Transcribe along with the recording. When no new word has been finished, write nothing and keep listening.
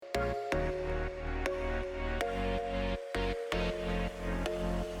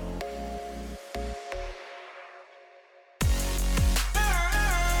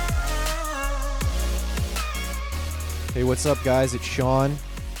Hey, what's up, guys? It's Sean,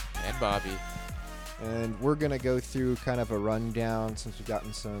 And Bobby. and we're going to go through kind of a rundown since we've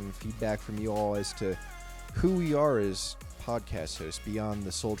gotten some feedback from you all as to who we are as podcast hosts beyond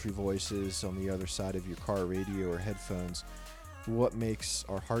the sultry voices on the other side of your car radio or headphones. What makes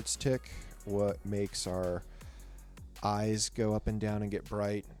our hearts tick, what makes our eyes go up and down and get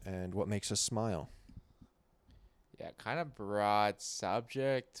bright, and what makes us smile. Yeah, kind of broad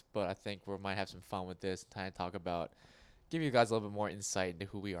subject, but I think we might have some fun with this and kind of talk about, give you guys a little bit more insight into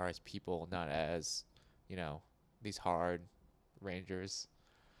who we are as people, not as, these hard rangers.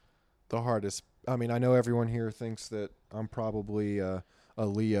 The hardest. I mean, I know everyone here thinks that I'm probably a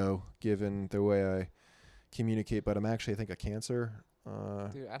Leo, given the way I communicate, but I'm actually, I think, a Cancer.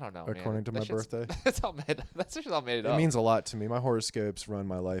 Dude, I don't know, According to my birthday. That's just all made it It up. means a lot to me. My horoscopes run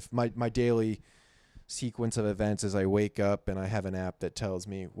my life. My daily sequence of events is I wake up and I have an app that tells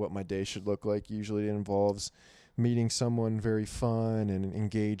me what my day should look like. Usually it involves meeting someone very fun and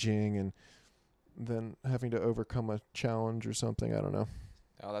engaging and then having to overcome a challenge or something. I don't know.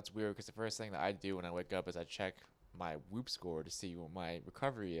 Oh, that's weird, because the first thing that I do when I wake up is I check my Whoop score to see what my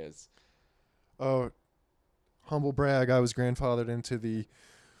recovery is. Oh, humble brag, I was grandfathered into the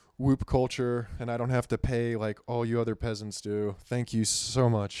Whoop culture, and I don't have to pay like all you other peasants do. Thank you so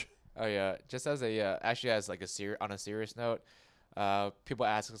much. Oh yeah, just as actually as like on a serious note, people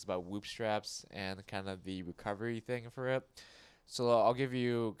ask us about Whoop straps and kind of the recovery thing for it. So I'll give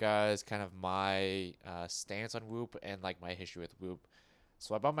you guys kind of my stance on Whoop and like my history with Whoop.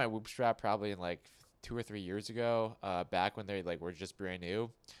 So I bought my Whoop strap probably in like 2 or 3 years ago, back when they like were just brand new.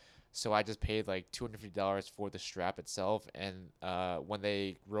 So I just paid like $250 for the strap itself, and when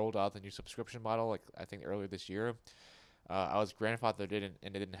they rolled out the new subscription model, like I think earlier this year, I was grandfathered in and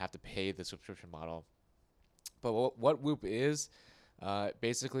I didn't have to pay the subscription model. But what Whoop is,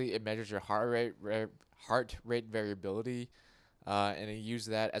 basically it measures your heart rate variability, and it uses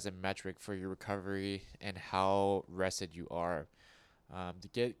that as a metric for your recovery and how rested you are. To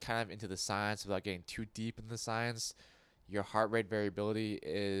get kind of into the science without getting too deep in the science, your heart rate variability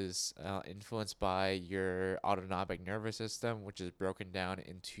is influenced by your autonomic nervous system, which is broken down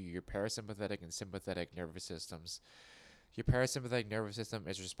into your parasympathetic and sympathetic nervous systems. Your parasympathetic nervous system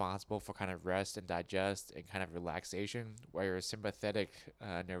is responsible for kind of rest and digest and kind of relaxation, while your sympathetic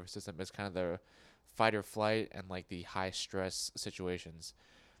nervous system is kind of the fight or flight and like the high stress situations.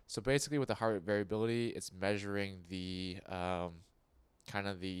 So basically, with the heart rate variability, it's measuring the kind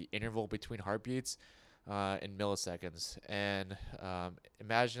of the interval between heartbeats in milliseconds. And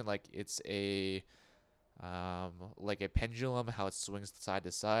imagine like it's like a pendulum, how it swings side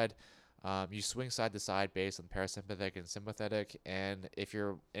to side. You swing side to side based on parasympathetic and sympathetic, and if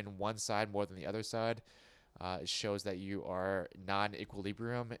you're in one side more than the other side, it shows that you are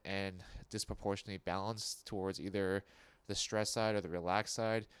non-equilibrium and disproportionately balanced towards either the stress side or the relaxed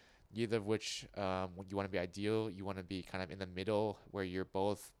side. Neither of which you want to be ideal. You want to be kind of in the middle where you're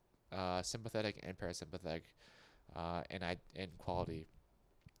both sympathetic and parasympathetic in quality.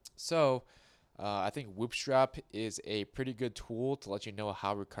 So I think Whoop Strap is a pretty good tool to let you know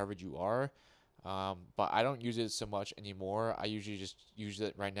how recovered you are. But I don't use it so much anymore. I usually just use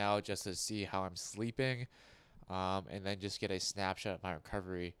it right now just to see how I'm sleeping, and then just get a snapshot of my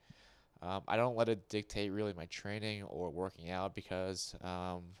recovery. I don't let it dictate really my training or working out, because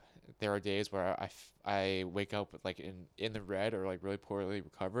there are days where I wake up like in the red or like really poorly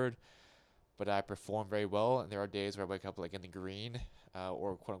recovered, but I perform very well. And there are days where I wake up like in the green,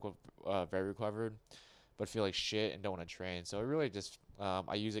 or quote unquote very recovered, but feel like shit and don't want to train. So it really just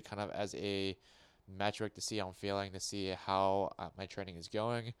I use it kind of as a metric to see how I'm feeling, to see how my training is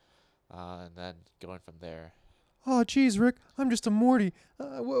going, and then going from there. Oh, geez, Rick, I'm just a Morty.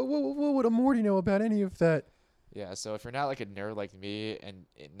 What would a Morty know about any of that? Yeah, so if you're not like a nerd like me and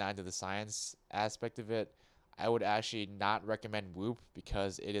not into the science aspect of it, I would actually not recommend Whoop,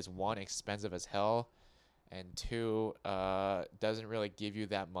 because it is, one, expensive as hell, and two, doesn't really give you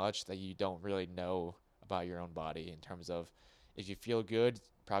that much that you don't really know about your own body, in terms of, if you feel good,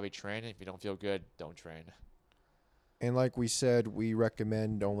 probably train. If you don't feel good, don't train. And like we said, we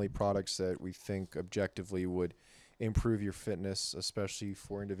recommend only products that we think objectively would improve your fitness, especially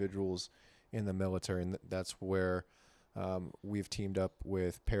for individuals in the military. And that's where we've teamed up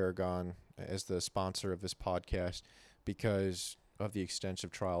with Paragon as the sponsor of this podcast, because of the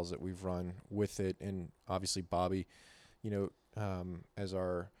extensive trials that we've run with it. And obviously Bobby, as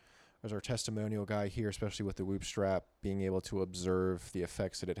our testimonial guy here, especially with the Whoop strap, being able to observe the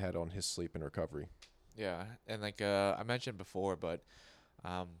effects that it had on his sleep and recovery. Yeah, and like I mentioned before, but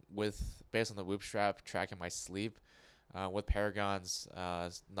with based on the Whoop strap tracking my sleep, With Paragon's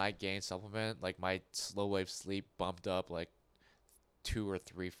night gain supplement, like my slow wave sleep bumped up like two or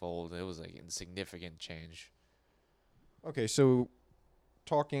threefold. It was like a significant change. Okay, so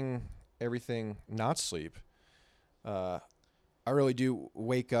talking everything not sleep, uh, I really do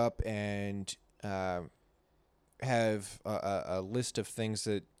wake up and have a list of things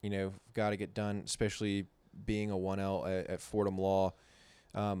that got to get done, especially being a 1L at Fordham Law.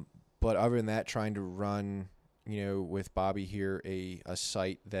 But other than that, trying to run, with Bobby here, a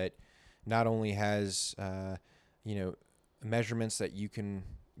site that not only has, measurements that you can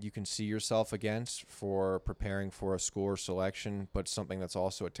see yourself against for preparing for a school or selection, but something that's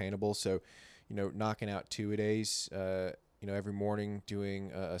also attainable. So, knocking out 2-a-days, every morning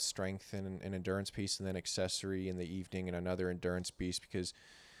doing a strength and an endurance piece, and then accessory in the evening and another endurance piece, because,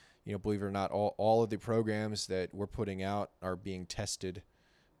 believe it or not, all of the programs that we're putting out are being tested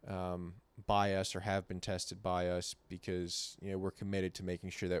by us, or have been tested by us, because we're committed to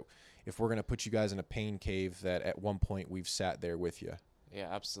making sure that if we're going to put you guys in a pain cave, that at one point we've sat there with you. Yeah,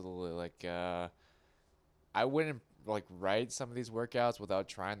 absolutely. Like I wouldn't like write some of these workouts without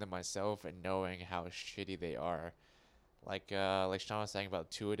trying them myself and knowing how shitty they are. Like Sean was saying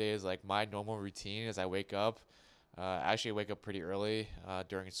about 2-a-days, like my normal routine is I wake up. Actually, I wake up pretty early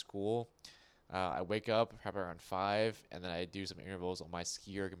during school. I wake up probably around 5, and then I do some intervals on my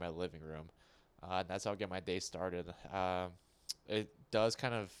ski erg in my living room. That's how I get my day started. It does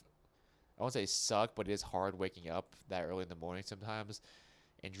kind of, I won't say suck, but it is hard waking up that early in the morning sometimes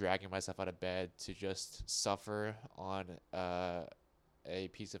and dragging myself out of bed to just suffer on a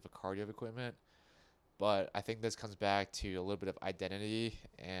piece of cardio equipment. But I think this comes back to a little bit of identity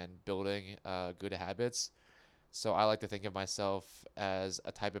and building good habits. So I like to think of myself as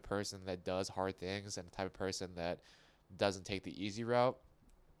a type of person that does hard things and a type of person that doesn't take the easy route.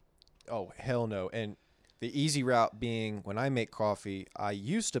 Oh, hell no. And the easy route being, when I make coffee, I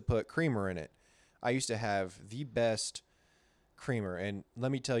used to put creamer in it. I used to have the best creamer. And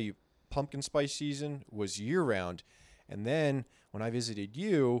let me tell you, pumpkin spice season was year-round. And then when I visited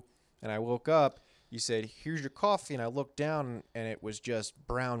you and I woke up, you said, "Here's your coffee." And I looked down and it was just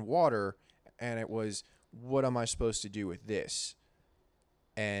brown water. And it was, what am I supposed to do with this?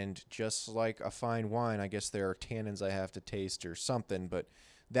 And just like a fine wine, I guess there are tannins I have to taste or something, but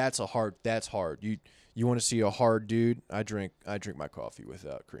that's hard. You want to see a hard dude? I drink my coffee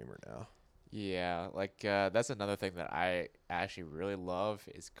without creamer now. Yeah, like that's another thing that I actually really love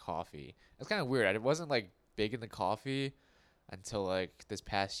is coffee. It's kind of weird. I wasn't like big into coffee until like this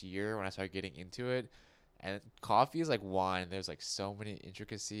past year when I started getting into it. And coffee is like wine. There's like so many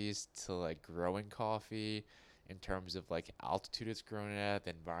intricacies to like growing coffee in terms of like altitude it's grown at, the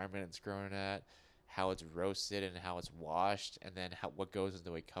environment it's grown at, how it's roasted and how it's washed, and then what goes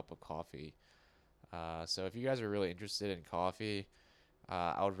into a cup of coffee. So if you guys are really interested in coffee,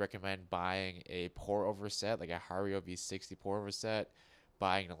 I would recommend buying a pour over set, like a Hario V60 pour over set,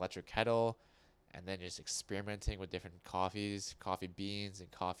 buying an electric kettle, and then just experimenting with different coffees, coffee beans, and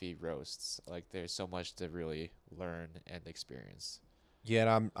coffee roasts. Like there's so much to really learn and experience.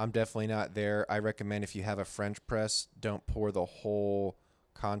 Yeah, and I'm definitely not there. I recommend, if you have a French press, don't pour the whole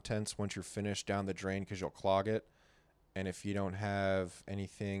contents once you're finished down the drain, because you'll clog it. And if you don't have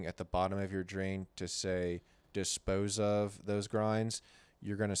anything at the bottom of your drain to say dispose of those grinds,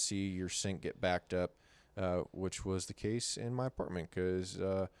 you're going to see your sink get backed up, which was the case in my apartment, because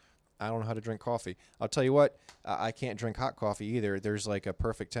I don't know how to drink coffee. I'll tell you what, I can't drink hot coffee either. There's like a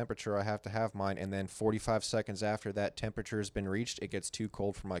perfect temperature I have to have mine, and then 45 seconds after that temperature has been reached, it gets too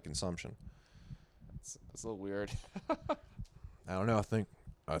cold for my consumption. It's a little weird. I don't know.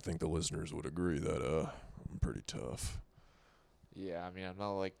 I think the listeners would agree that I'm pretty tough. Yeah, I mean, I'm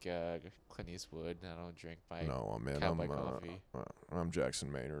not like Clint Eastwood. I don't drink my No, man, cowboy coffee. I'm Jackson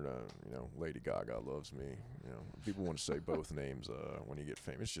Maynard. Lady Gaga loves me. People want to say both names when you get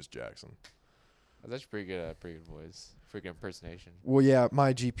famous. It's just Jackson. That's pretty good voice. Pretty good impersonation. Well, yeah,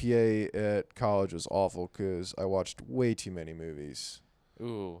 my GPA at college was awful because I watched way too many movies.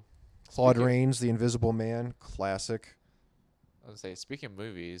 Ooh. Claude Rains, The Invisible Man, classic. I was gonna say, speaking of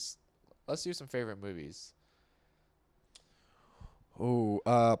movies, let's do some favorite movies. Oh,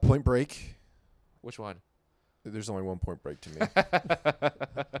 Point Break. Which one? There's only one Point Break to me.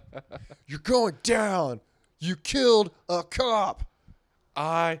 You're going down. You killed a cop.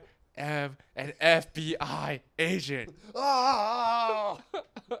 I am an FBI agent. Ah!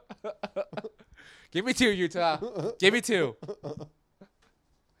 Give me 2, Utah. Give me 2.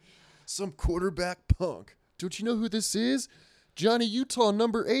 Some quarterback punk. Don't you know who this is? Johnny Utah,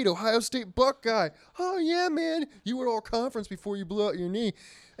 number 8, Ohio State Buckeye. Oh, yeah, man. You were all conference before you blew out your knee.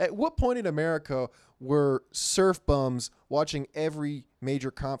 At what point in America were surf bums watching every major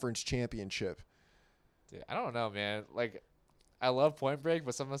conference championship? Dude, I don't know, man. Like, I love Point Break,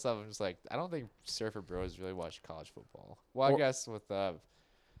 but some of the stuff I'm just like, I don't think Surfer Bros really watch college football. Well, I guess with I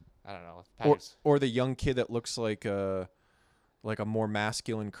don't know, Packers. Or the young kid that looks like a more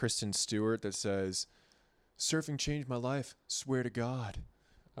masculine Kristen Stewart that says, "Surfing changed my life, swear to God,"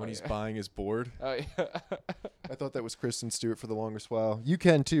 when he's buying his board. Oh yeah. I thought that was Kristen Stewart for the longest while. You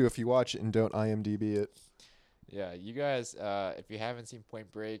can too if you watch it and don't IMDb it. Yeah, you guys, if you haven't seen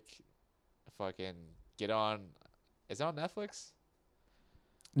Point Break, fucking get on. Is it on Netflix?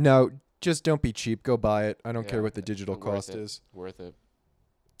 No, just don't be cheap. Go buy it. I don't care Yeah, what the digital worth cost it. is. Worth it.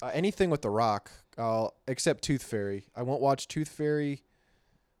 Anything with The Rock, except Tooth Fairy. I won't watch Tooth Fairy.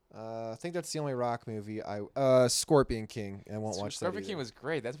 I think that's the only Rock movie. Scorpion King. I won't watch that. Scorpion either. King was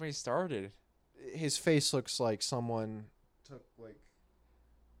great. That's when he started. His face looks like someone took like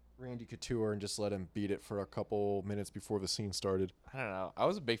Randy Couture and just let him beat it for a couple minutes before the scene started. I don't know. I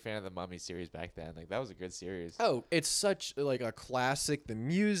was a big fan of the Mummy series back then. Like that was a good series. Oh, it's such like a classic. The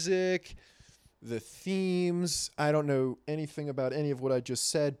music, the themes. I don't know anything about any of what I just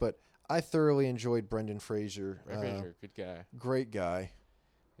said, but I thoroughly enjoyed Brendan Fraser. Fraser, good guy. Great guy.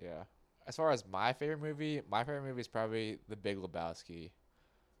 Yeah. As far as my favorite movie is probably The Big Lebowski.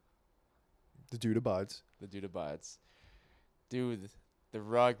 The Dude Abides. The Dude Abides. Dude, the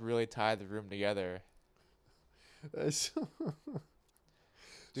rug really tied the room together. Dude,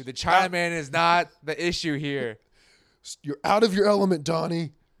 the Chinaman is not the issue here. You're out of your element,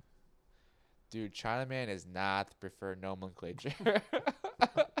 Donnie. Dude, Chinaman is not the preferred nomenclature.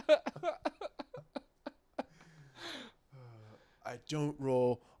 I don't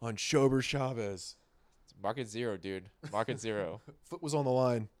roll on Shober Chavez. Market zero, dude. Market zero. Foot was on the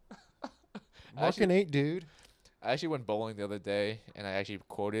line. Actually- Market 8, dude. I actually went bowling the other day, and I actually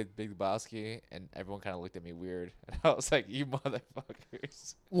quoted Big Lebowski, and everyone kind of looked at me weird. And I was like, you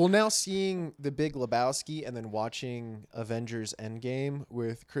motherfuckers. Well, now seeing The Big Lebowski and then watching Avengers Endgame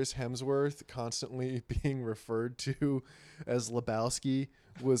with Chris Hemsworth constantly being referred to as Lebowski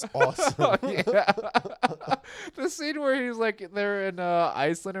was awesome. Oh, yeah. The scene where he's like they're in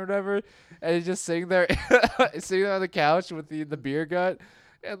Iceland or whatever, and he's just sitting there, sitting on the couch with the beer gut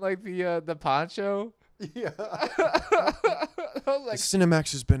and like the poncho. Yeah. I was like,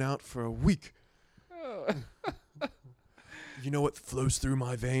 Cinemax has been out for a week. oh. You know what flows through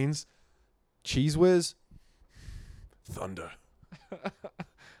my veins? Cheese Whiz. Thunder.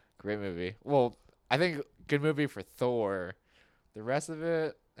 Great movie. Well, I think good movie for Thor. The rest of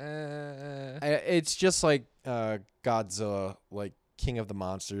it, It's just like Godzilla, like King of the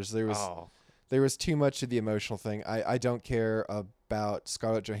Monsters. There was too much of the emotional thing. I don't care about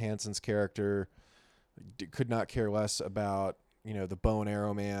Scarlett Johansson's character. Could not care less about the bow and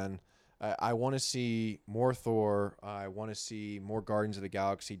arrow man. I want to see more Thor. I want to see more Guardians of the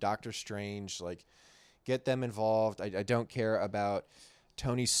Galaxy, Doctor Strange. Like, get them involved. I don't care about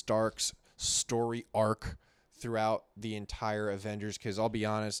Tony Stark's story arc throughout the entire Avengers, because I'll be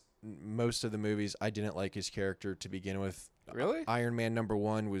honest, most of the movies I didn't like his character to begin with. Really? Iron Man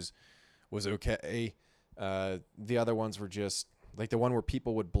 #1 was okay. The other ones were just like the one where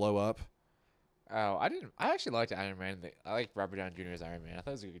people would blow up. Oh, I didn't. I actually liked Iron Man. I like Robert Downey Jr. as Iron Man. I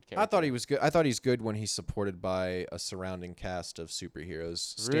thought he was a good character. I thought he was good. I thought he's good when he's supported by a surrounding cast of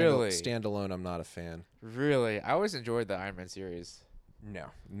superheroes. Really? Standalone, I'm not a fan. Really, I always enjoyed the Iron Man series.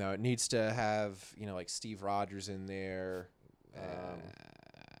 No, it needs to have like Steve Rogers in there.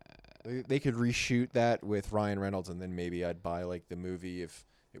 They could reshoot that with Ryan Reynolds, and then maybe I'd buy like the movie if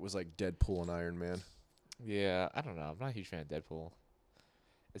it was like Deadpool and Iron Man. Yeah, I don't know. I'm not a huge fan of Deadpool.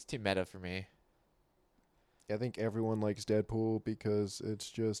 It's too meta for me. I think everyone likes Deadpool because it's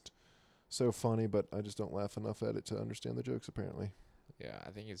just so funny, but I just don't laugh enough at it to understand the jokes, apparently. Yeah,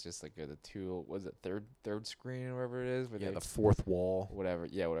 I think it's just like the two. Was it third screen or whatever it is? Where Yeah, they, the fourth wall. whatever.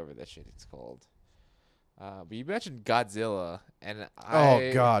 Yeah, whatever that shit is called. But you mentioned Godzilla, and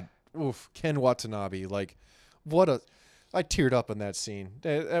Oh God, oof! Ken Watanabe, like, I teared up in that scene.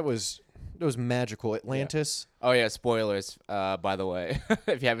 That was magical. Atlantis. Oh yeah, spoilers. By the way,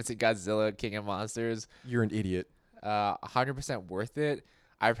 if you haven't seen Godzilla King of Monsters, You're an idiot. 100% worth it.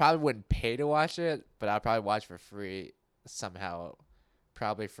 I probably wouldn't pay to watch it, but I'll probably watch for free somehow,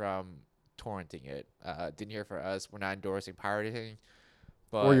 probably from torrenting it. Didn't hear for us. We're not endorsing pirating,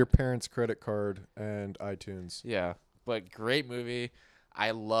 but Or your parents' credit card and iTunes. yeah, but great movie. I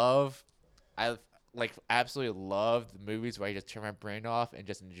absolutely love the movies where I just turn my brain off and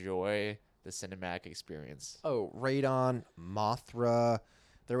just enjoy the cinematic experience. Oh, Radon, Mothra.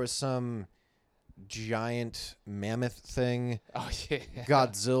 There was some giant mammoth thing. Oh yeah.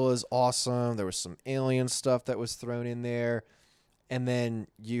 Godzilla's awesome. There was some alien stuff that was thrown in there. And then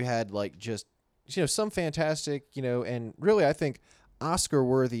you had like just some fantastic, and really I think Oscar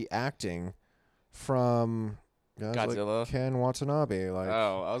worthy acting from guys Godzilla. like Ken Watanabe. Like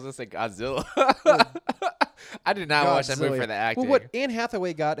Oh, I was gonna say Godzilla. I did not watch that movie Godzilla. for the acting. Well, what Anne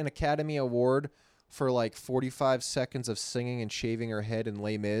Hathaway got an Academy Award for like 45 seconds of singing and shaving her head in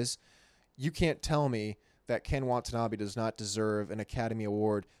Les Mis. You can't tell me that Ken Watanabe does not deserve an Academy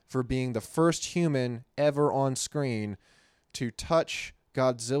Award for being the first human ever on screen to touch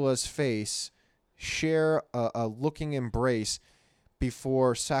Godzilla's face, share a looking embrace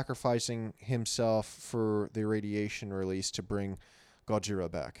before sacrificing himself for the radiation release to bring Gojira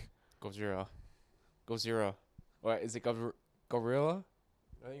back. Gojira. Gojira. What is it? Gorilla?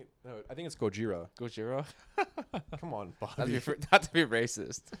 I think it's Gojira. Gojira? Come on, Not to Bobby. not to be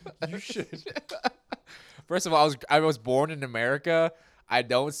racist. You should. First of all, I was born in America. I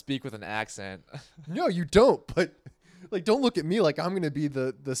don't speak with an accent. No, you don't. But like, don't look at me like I'm going to be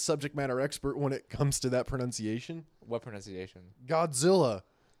the subject matter expert when it comes to that pronunciation. What pronunciation? Godzilla.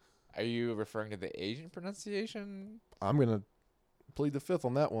 Are you referring to the Asian pronunciation? I'm going to plead the fifth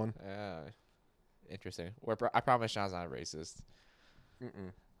on that one. Interesting. I promise Sean's not racist.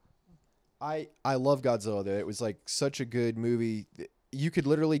 Mm-mm. I love Godzilla though. It was like such a good movie. You could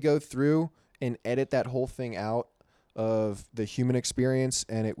literally go through and edit that whole thing out of the human experience,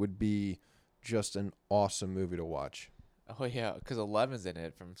 and it would be just an awesome movie to watch. Oh yeah, because Eleven's in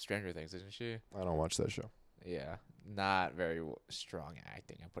it from Stranger Things, isn't she? I don't watch that show. Yeah, not very strong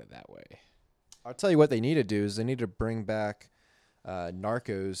acting. I put it that way. I'll tell you what they need to do is they need to bring back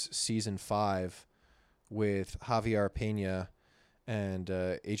Narcos season 5 with Javier Pena and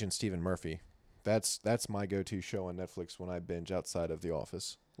Agent Stephen Murphy. That's my go-to show on Netflix when I binge outside of The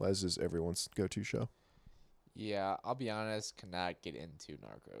Office. Les is everyone's go-to show. Yeah, I'll be honest, cannot get into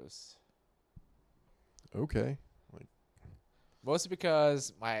Narcos. Okay. Mostly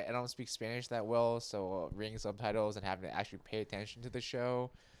because I don't speak Spanish that well, so reading subtitles and having to actually pay attention to the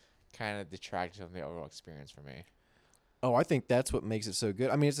show kind of detracts from the overall experience for me. Oh, I think that's what makes it so good.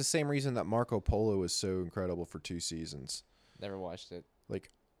 I mean, it's the same reason that Marco Polo was so incredible for 2 seasons. Never watched it.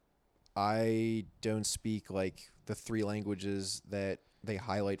 Like, I don't speak like the 3 languages that they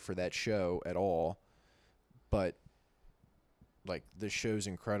highlight for that show at all, but like the show's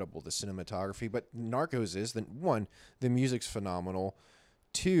incredible, the cinematography. But Narcos is the music's phenomenal.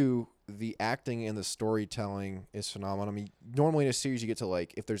 2, the acting and the storytelling is phenomenal. I mean, normally in a series you get to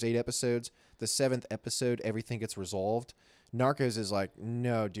like, if there's 8 episodes, the 7th episode everything gets resolved. Narcos is like,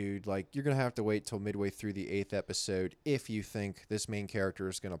 no, dude, like you're gonna have to wait till midway through the 8th episode if you think this main character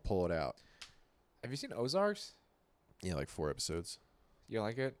is gonna pull it out. Have you seen Ozarks? Yeah, like 4 episodes. You don't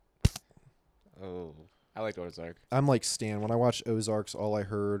like it? Oh, I like Ozark. I'm like Stan. When I watched Ozarks, all I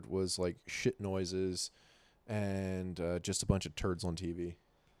heard was like shit noises and just a bunch of turds on TV.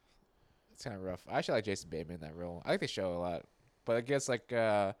 It's kind of rough. I actually like Jason Bateman in that role. I like the show a lot, but I guess like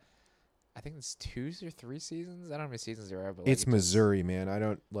I think it's 2 or 3 seasons. I don't know how many seasons there are, but like, It's Missouri, man. I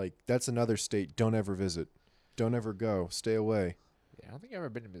don't like. That's another state. Don't ever visit. Don't ever go. Stay away. Yeah, I don't think I've ever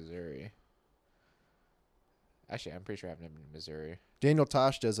been to Missouri. Actually, I'm pretty sure I've never been to Missouri. Daniel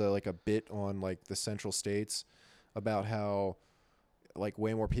Tosh does a bit on like the central states about how like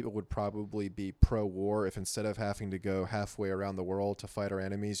way more people would probably be pro-war if instead of having to go halfway around the world to fight our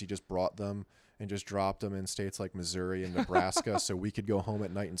enemies, you just brought them and just dropped them in states like Missouri and Nebraska so we could go home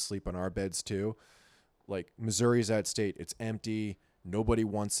at night and sleep on our beds too. Like Missouri's that state. It's empty. Nobody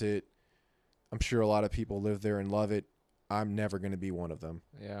wants it. I'm sure a lot of people live there and love it. I'm never going to be one of them.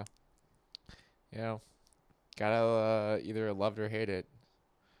 Yeah. Yeah. Gotta either love it or hate it.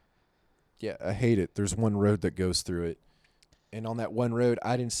 Yeah, I hate it. There's one road that goes through it. And on that one road,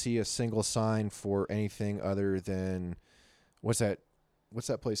 I didn't see a single sign for anything other than what's that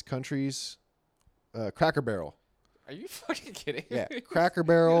place? Countries? Cracker Barrel. Are you fucking kidding? Yeah, Cracker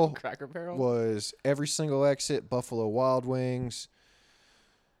Barrel. Cracker Barrel was every single exit. Buffalo Wild Wings,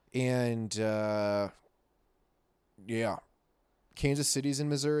 and yeah, Kansas City's in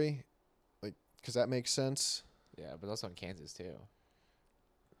Missouri, like because that makes sense. Yeah, but also in Kansas too.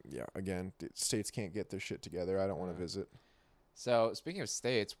 Yeah, again, the states can't get their shit together. I don't want to visit. So speaking of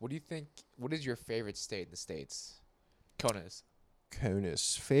states, what do you think? What is your favorite state in the states? CONUS.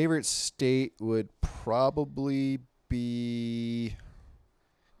 Favorite state would probably be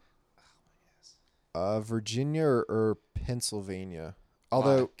Virginia or Pennsylvania.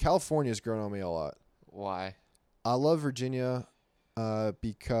 Although California's grown on me a lot. Why? I love Virginia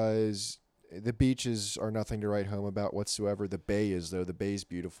because The beaches are nothing to write home about whatsoever. The bay is, though. The bay's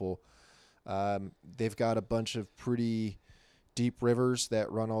beautiful. They've got a bunch of pretty deep rivers that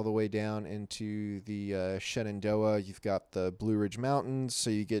run all the way down into the Shenandoah. You've got the Blue Ridge Mountains, so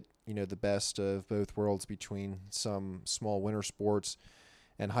you get the best of both worlds between some small winter sports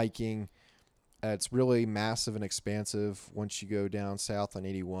and hiking. It's really massive and expansive once you go down south on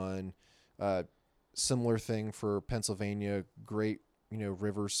 81. Similar thing for Pennsylvania. Great,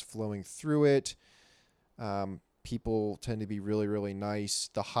 rivers flowing through it. People tend to be really, really nice.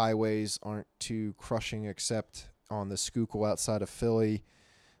 The highways aren't too crushing except on the Schuylkill outside of Philly.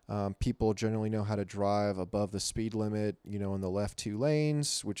 People generally know how to drive above the speed limit, in the left 2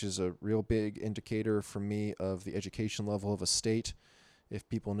 lanes, which is a real big indicator for me of the education level of a state. If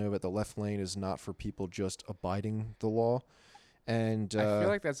people know that the left lane is not for people just abiding the law. And I feel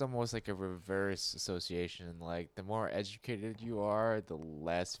like that's almost like a reverse association. Like the more educated you are, the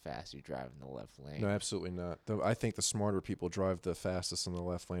less fast you drive in the left lane. no, absolutely not. I think the smarter people drive the fastest in the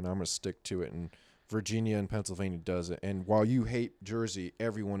left lane. I'm going to stick to it, and Virginia and Pennsylvania does it. And while you hate Jersey,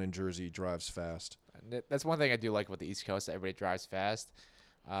 everyone in Jersey drives fast. And that's one thing I do like about the East Coast. Everybody drives fast.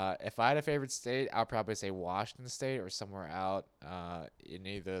 If I had a favorite state, I'll probably say Washington State or somewhere out in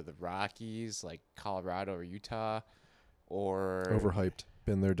either the Rockies, like Colorado or Utah, or Overhyped.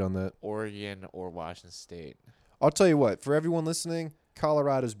 Been there, done that. Oregon or Washington State. I'll tell you what, for everyone listening,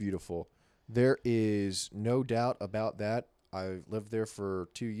 Colorado's beautiful. There is no doubt about that. I lived there for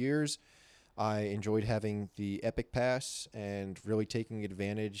 2 years. I enjoyed having the Epic Pass and really taking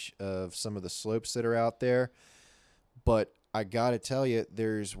advantage of some of the slopes that are out there. But I got to tell you,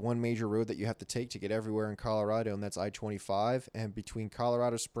 there's one major road that you have to take to get everywhere in Colorado, and that's I-25. And between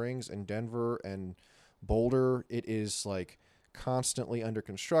Colorado Springs and Denver and Boulder, it is like constantly under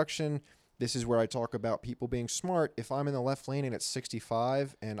construction. This is where I talk about people being smart. If I'm in the left lane and it's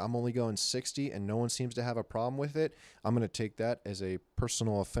 65 and I'm only going 60 and no one seems to have a problem with it, I'm going to take that as a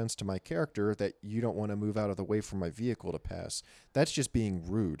personal offense to my character that you don't want to move out of the way for my vehicle to pass. That's just being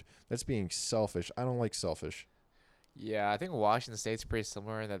rude. That's being selfish. I don't like selfish. Yeah, I think Washington State's pretty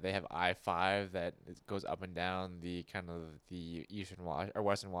similar in that they have I-5 that goes up and down the kind of the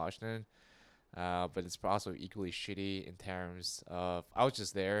Western Washington. But it's also equally shitty in terms of I was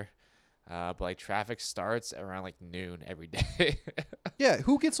just there. But like traffic starts around like noon every day. Yeah,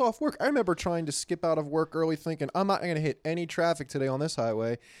 who gets off work? I remember trying to skip out of work early thinking, I'm not going to hit any traffic today on this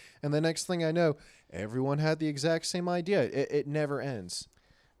highway. And the next thing I know, everyone had the exact same idea. It never ends.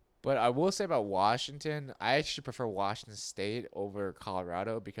 But I will say about Washington, I actually prefer Washington State over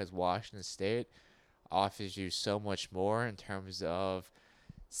Colorado because Washington State offers you so much more in terms of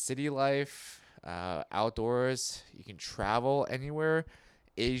city life, outdoors. You can travel anywhere.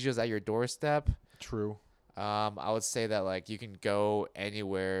 Asia's at your doorstep. True. I would say that like you can go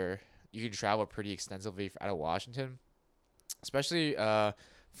anywhere. You can travel pretty extensively out of Washington, especially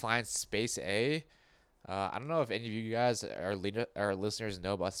flying Space A. I don't know if any of you guys our listeners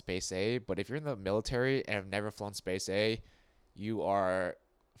know about Space A, but if you're in the military and have never flown Space A, you are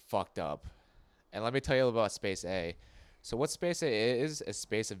fucked up. And let me tell you about Space A. So what Space A is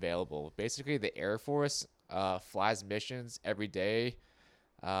space available. Basically, the Air Force flies missions every day.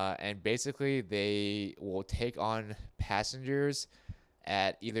 And basically, they will take on passengers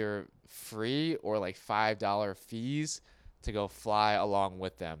at either free or like $5 fees to go fly along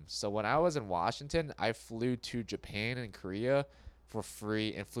with them. So when I was in Washington, I flew to Japan and Korea for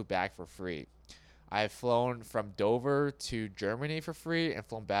free and flew back for free. I've flown from Dover to Germany for free and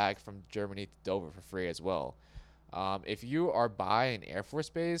flown back from Germany to Dover for free as well. If you are by an Air Force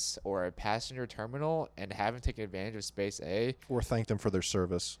base or a passenger terminal and haven't taken advantage of Space A Or thank them for their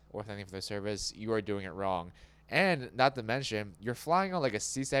service. you are doing it wrong. And not to mention, you're flying on like a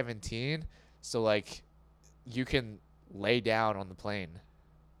C-17, so like you can lay down on the plane.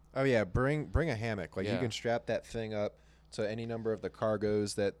 Oh, yeah. Bring a hammock. Like, you Yeah. can strap that thing up to any number of the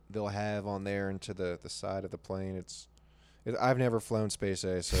cargoes that they'll have on there and to the side of the plane. I've never flown Space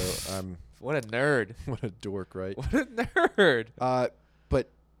A, so I'm What a nerd. what a dork, right? What a nerd.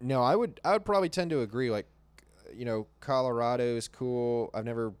 But no, I would probably tend to agree. Like, Colorado is cool. I've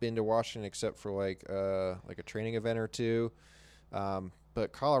never been to Washington except for like a training event or two.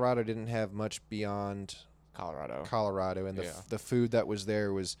 But Colorado didn't have much beyond Colorado, and the food that was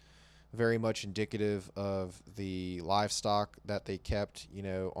there was very much indicative of the livestock that they kept,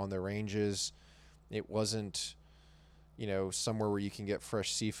 on the ranges. It wasn't, somewhere where you can get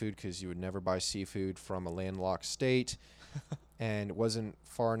fresh seafood because you would never buy seafood from a landlocked state. And it wasn't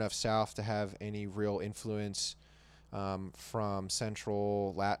far enough south to have any real influence from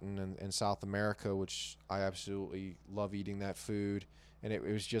Central, Latin, and South America, which I absolutely love eating that food. and it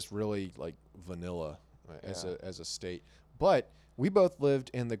was just really like vanilla as Yeah. a state. But we both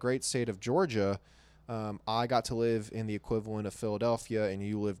lived in the great state of Georgia. I got to live in the equivalent of Philadelphia, and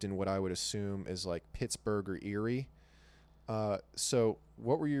you lived in what I would assume is like Pittsburgh or Erie. So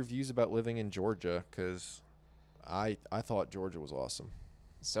what were your views about living in Georgia? Because I thought Georgia was awesome.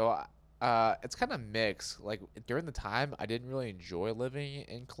 So, it's kind of mixed. Like during the time, I didn't really enjoy living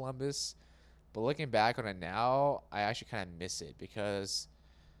in Columbus, but looking back on it now, I actually kind of miss it because,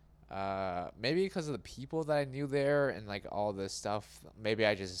 maybe because of the people that I knew there and like all this stuff. Maybe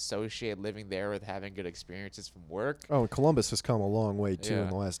I just associate living there with having good experiences from work. Oh, and Columbus has come a long way too in Yeah.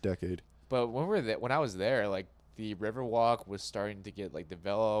 the last decade. But when I was there, like the Riverwalk was starting to get like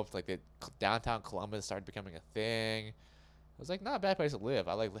developed. Like the downtown Columbus started becoming a thing. It was like not a bad place to live.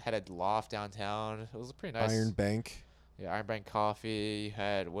 I like had a loft downtown. It was pretty nice. Iron Bank. Yeah, Iron Bank Coffee. You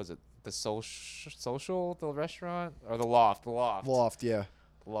had was it the social the restaurant or the loft? The loft. Loft, yeah.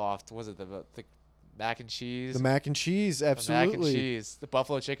 Loft. Was it the mac and cheese? The mac and cheese, The mac and absolutely. cheese. The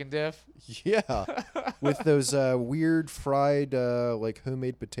buffalo chicken dip. Yeah. With those weird fried like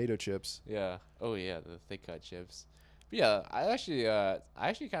homemade potato chips. Yeah. Oh yeah, the thick cut chips. But yeah, I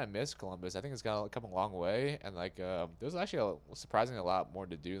actually kind of miss Columbus. I think it's come a long way, and like there's actually surprisingly a lot more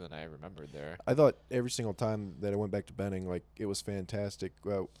to do than I remembered there. I thought every single time that I went back to Benning, like it was fantastic.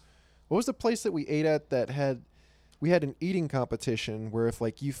 What was the place that we ate at that had we had an eating competition where if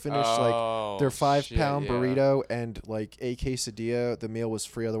like you finished like their 5 pound yeah. burrito and like a quesadilla, the meal was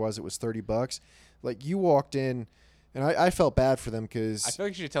free. Otherwise, it was $30. Like you walked in, and I felt bad for them I because feel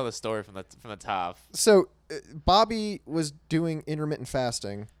like you should tell the story from the top. so Bobby was doing intermittent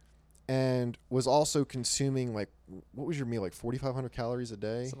fasting, and was also consuming like what was your meal like 4,500 calories a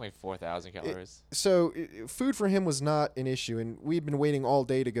day. Something like 4,000 calories. So food for him was not an issue, and we'd been waiting all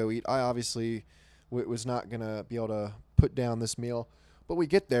day to go eat. I obviously was not gonna be able to put down this meal, but we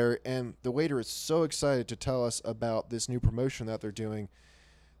get there, and the waiter is so excited to tell us about this new promotion that they're doing.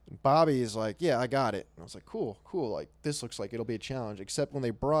 And Bobby is like, "Yeah, I got it." And I was like, "Cool, cool. Like this looks like it'll be a challenge." Except when they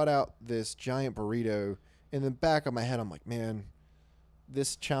brought out this giant burrito, in the back of my head, I'm like, "Man,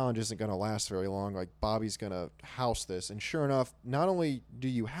 this challenge isn't going to last very long. Like Bobby's going to house this." And sure enough, not only do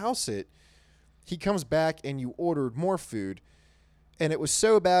you house it, he comes back and you ordered more food. And it was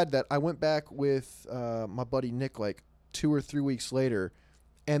so bad that I went back with my buddy Nick like 2 or 3 weeks later,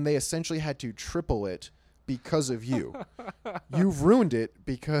 and they essentially had to triple it because of you. You've ruined it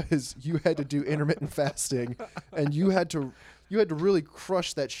because you had to do intermittent fasting, and you had to really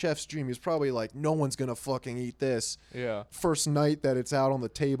crush that chef's dream. He was probably like, "No one's gonna fucking eat this." Yeah. First night that it's out on the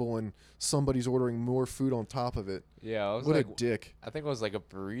table and somebody's ordering more food on top of it. Yeah. It was What like a dick. I think it was like a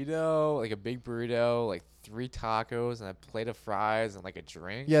burrito, like a big burrito, like 3 tacos and a plate of fries and like a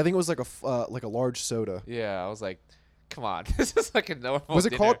drink. Yeah, I think it was like a large soda. Yeah. I was like, come on, this is like a normal. Was it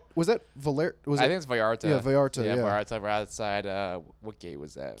dinner. called? Was that Valer? Was I it think it's Vallarta. Yeah, Vallarta, yeah. Vallarta. We're outside. What gate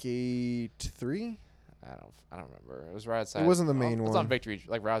was that? Gate 3? I don't remember. It was right outside. It wasn't the main It was one. on Victory,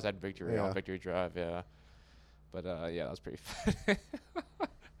 like right outside Victory Yeah. on Victory Drive. Yeah. But yeah, that was pretty funny.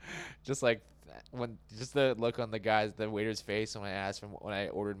 Just like just the look on the waiter's face when I asked him when I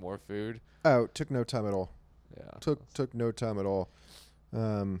ordered more food. Oh, took no time at all. Yeah. Took no time at all.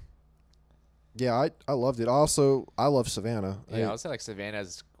 Yeah, I loved it. Also, I love Savannah. Yeah, I would say like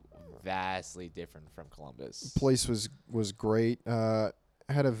Savannah's vastly different from Columbus. Place was great.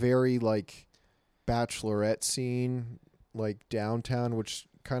 Had a very like bachelorette scene like downtown, which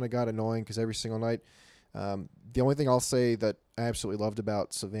kind of got annoying because every single night. The only thing I'll say that I absolutely loved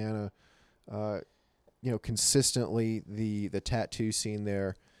about Savannah, consistently the tattoo scene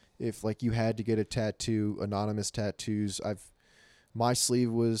there. If like you had to get a tattoo, anonymous tattoos, my sleeve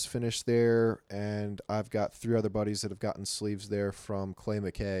was finished there, and I've got 3 other buddies that have gotten sleeves there from Clay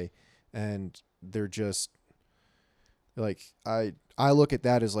McKay, and they're just like I look at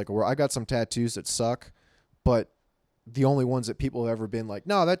that as like where I got some tattoos that suck, but the only ones that people have ever been like,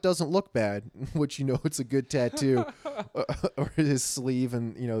 "No, that doesn't look bad," which it's a good tattoo, or his sleeve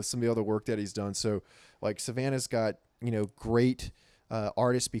and some of the other work that he's done. So like Savannah's got great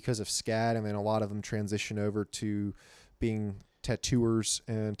artists because of SCAD, and then a lot of them transition over to being tattooers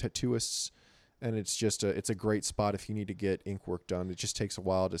and tattooists, and it's just it's a great spot if you need to get ink work done. It just takes a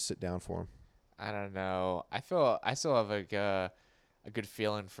while to sit down for them. I don't know. I feel I still have like a good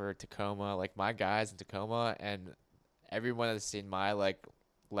feeling for Tacoma. Like my guys in Tacoma, and everyone that's seen my like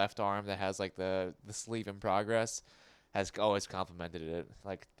left arm that has like the sleeve in progress has always complimented it.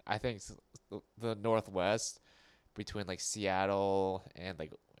 Like I think the Northwest between like Seattle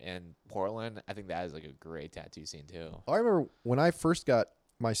and Portland, I think that is like a great tattoo scene too. I remember when I first got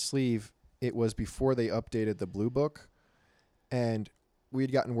my sleeve, it was before they updated the Blue Book, and we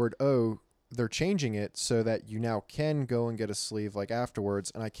had gotten word, oh, they're changing it so that you now can go and get a sleeve like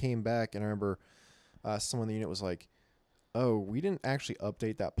afterwards. And I came back and I remember someone in the unit was like, oh, we didn't actually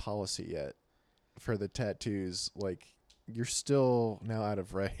update that policy yet for the tattoos. Like, you're still now out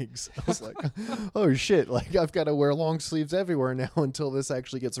of regs. I was like, oh shit, like I've got to wear long sleeves everywhere now until this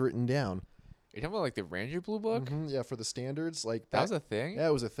actually gets written down. You're talking about like the Ranger Blue Book? Yeah, for the standards, like That was a thing? Yeah,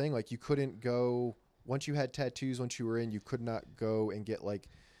 it was a thing. Like, you couldn't go once you had tattoos. Once you were in, you could not go and get like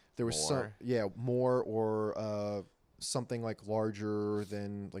there was more or something like larger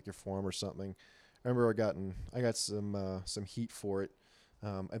than like your forearm or something. I remember I got some heat for it,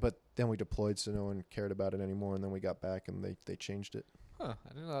 but then we deployed, so no one cared about it anymore. And then we got back and they changed it. Huh?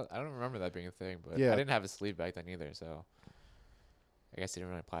 I didn't know. I don't remember that being a thing, but Yeah. I didn't have a sleeve back then either, so I guess it didn't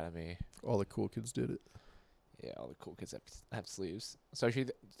really apply to me. All the cool kids did it. Yeah, all the cool kids have sleeves. So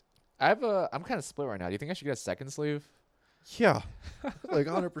I'm kind of split right now. Do you think I should get a second sleeve? Yeah, like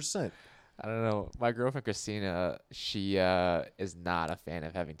 100%. I don't know. My girlfriend Christina, she is not a fan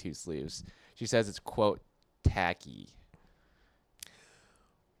of having two sleeves. She says it's quote tacky.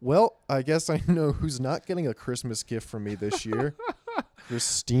 Well, I guess I know who's not getting a Christmas gift from me this year.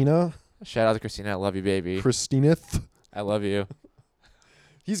 Christina. Shout out to Christina. I love you, baby. Christineth. I love you.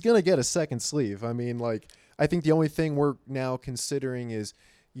 He's going to get a second sleeve. I mean, like, I think the only thing we're now considering is,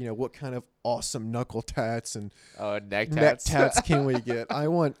 you know, what kind of awesome knuckle tats and Neck tats can we get? I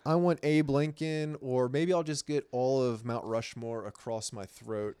want Abe Lincoln, or maybe I'll just get all of Mount Rushmore across my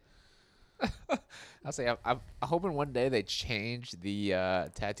throat. I'll say I'm hoping one day they change the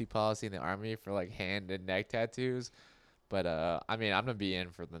tattoo policy in the Army for like hand and neck tattoos. But I mean, I'm gonna be in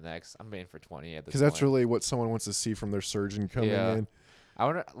for the next. I'm in for 20 at this. Because that's really what someone wants to see from their surgeon coming in. I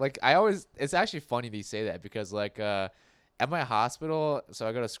want to like. I always. It's actually funny that you say that because like at my hospital, so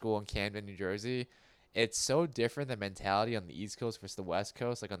I go to school in Camden, New Jersey. It's so different the mentality on the East Coast versus the West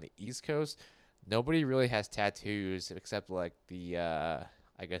Coast. Like on the East Coast, nobody really has tattoos except like the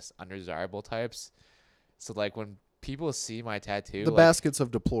I guess undesirable types. So like when people see my tattoo, the baskets of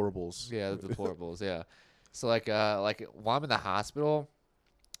deplorables. Yeah, the deplorables. Yeah. So like while I'm in the hospital,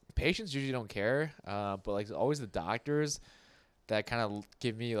 patients usually don't care. But like always the doctors that kind of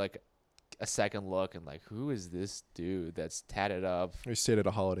give me like a second look and like, who is this dude that's tatted up? We stayed at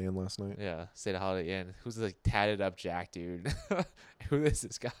a Holiday Inn last night. Yeah, stayed at Holiday Inn. Who's this like tatted up Jack dude? Who is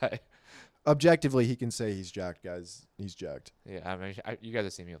this guy? Objectively, he can say he's jacked, guys. He's jacked. Yeah, I mean, you guys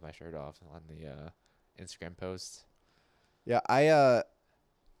have seen me with my shirt off on the Instagram post. Yeah,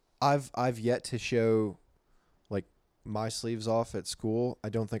 I've yet to show like my sleeves off at school. I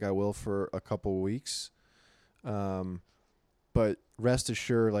don't think I will for a couple weeks. But rest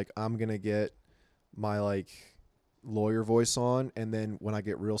assured, like I'm gonna get my like lawyer voice on, and then when I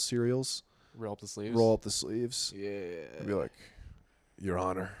get real serials, roll up the sleeves. Yeah, I'll be like, Your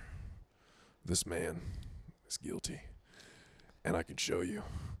Honor, this man is guilty, and I can show you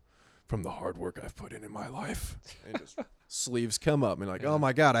from the hard work I've put in my life. And just sleeves come up and like, oh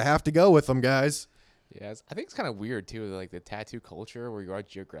my God, I have to go with them, guys. Yeah, I think it's kind of weird too, like the tattoo culture where you are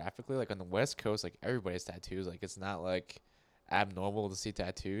geographically. Like on the West Coast, like everybody has tattoos. Like it's not like abnormal to see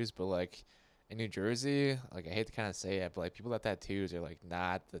tattoos, but like in New Jersey, like I hate to kind of say it, but like people that tattoos are like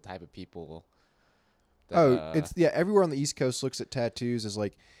not the type of people. That, everywhere on the East Coast looks at tattoos as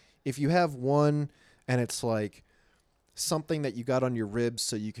like, if you have one and it's like something that you got on your ribs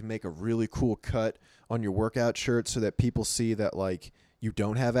so you can make a really cool cut on your workout shirt so that people see that like you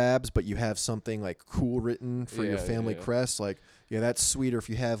don't have abs, but you have something like cool written for your family crest. Like, yeah, that's sweeter. If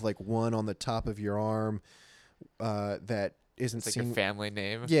you have like one on the top of your arm that isn't it's like your family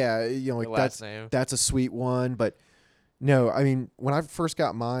name. Yeah, you know, like that's a sweet one. But no, I mean, when I first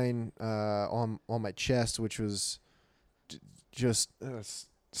got mine on my chest, which was just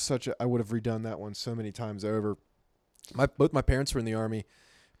I would have redone that one so many times over. Both my parents were in the Army,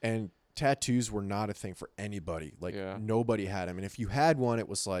 and tattoos were not a thing for anybody. Like nobody had them, and if you had one, it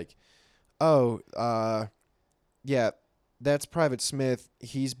was like, yeah, that's Private Smith.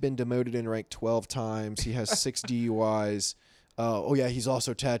 He's been demoted in rank 12 times. He has 6 DUIs. Oh yeah, he's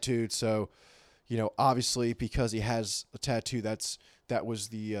also tattooed. So, you know, obviously because he has a tattoo, that was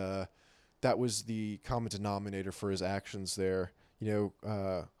the common denominator for his actions there. You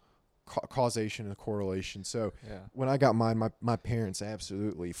know, causation and correlation. So when I got mine, my parents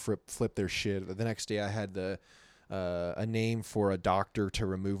absolutely flipped their shit. The next day I had a name for a doctor to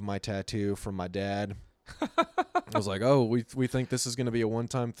remove my tattoo from my dad. I was like, oh, we think this is going to be a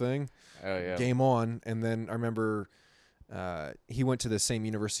one-time thing. Oh yeah. Game on. And then I remember he went to the same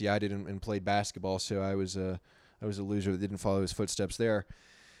university I did and played basketball, so I was a loser that didn't follow his footsteps there.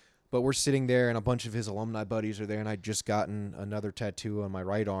 But we're sitting there, and a bunch of his alumni buddies are there, and I'd just gotten another tattoo on my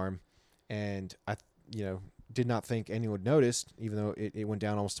right arm, and I, did not think anyone would notice, even though it went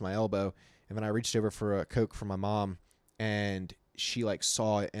down almost to my elbow. And then I reached over for a Coke for my mom, and she like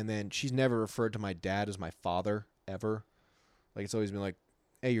saw it, and then she's never referred to my dad as my father ever. Like it's always been like,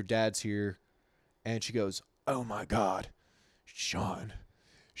 "Hey, your dad's here," and she goes, "Oh my God, Sean,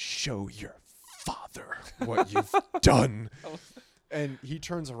 show your father what you've done." And he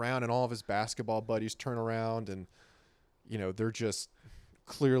turns around, and all of his basketball buddies turn around, and they're just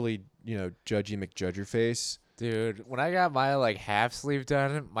clearly Judgy McJudgerface. Dude, when I got my like half sleeve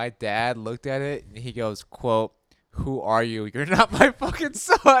done, my dad looked at it and he goes, quote, "Who are you? You're not my fucking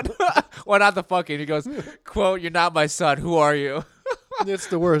son." Well, not the fucking. He goes, quote, "You're not my son. Who are you?" It's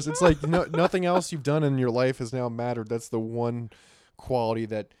the worst. It's like nothing else you've done in your life has now mattered. That's the one quality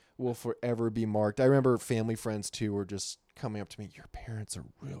that will forever be marked. I remember family friends too were just coming up to me, "Your parents are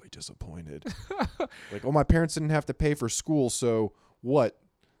really disappointed." Like, "Oh, my parents didn't have to pay for school, so what?"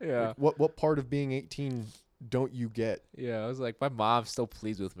 Yeah. Like, what part of being 18 don't you get? Yeah, I was like, my mom's still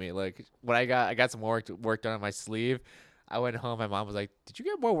pleased with me. Like when I got some work done on my sleeve. I went home. My mom was like, "Did you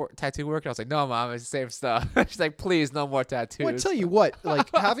get more tattoo work?" And I was like, "No, Mom, it's the same stuff." She's like, "Please, no more tattoos." Well, I tell you what, like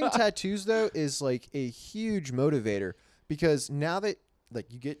having tattoos though is like a huge motivator, because now that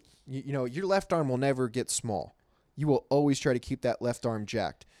like you get, your left arm will never get small. You will always try to keep that left arm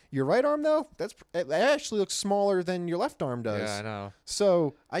jacked. Your right arm though, it actually looks smaller than your left arm does. Yeah, I know.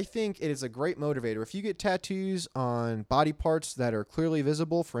 So I think it is a great motivator. If you get tattoos on body parts that are clearly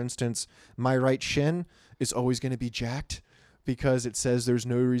visible, for instance, my right shin is always going to be jacked because it says there's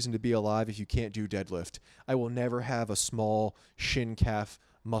no reason to be alive if you can't do deadlift. I will never have a small shin calf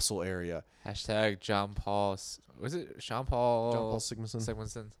muscle area. Hashtag John Paul. Was it Sean Paul? John Paul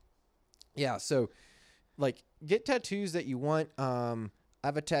Sigmason. Yeah, so like get tattoos that you want. I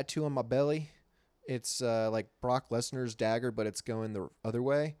have a tattoo on my belly. It's like Brock Lesnar's dagger, but it's going the other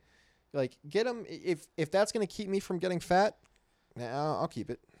way. Like get them if that's going to keep me from getting fat. I'll keep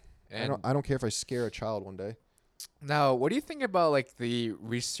it. And I don't care if I scare a child one day. now, what do you think about like the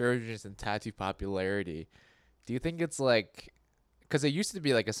resurgence in tattoo popularity? Do you think it's like, because it used to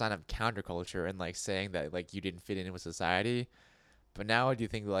be like a sign of counterculture and like saying that like you didn't fit in with society, but now do you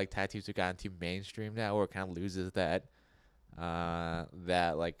think like tattoos have gotten too mainstream now, or it kind of loses that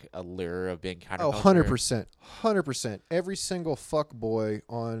like allure of being counterculture? Oh, 100%. Every single fuck boy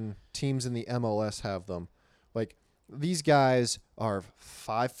on teams in the MLS have them. Like these guys are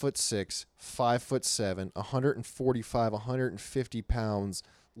 5'6", 5'7", 145, 150 pounds,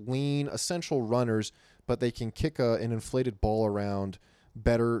 lean, essential runners, but they can kick an inflated ball around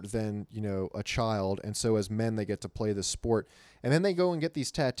better than a child. And so as men, they get to play this sport. And then they go and get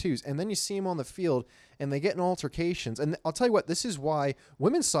these tattoos, and then you see them on the field, and they get in altercations. And I'll tell you what, this is why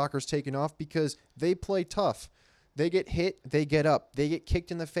women's soccer's taken off, because they play tough. They get hit, they get up. They get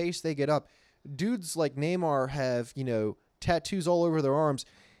kicked in the face, they get up. Dudes like Neymar have, tattoos all over their arms.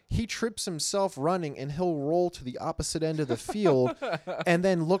 He trips himself running, and he'll roll to the opposite end of the field and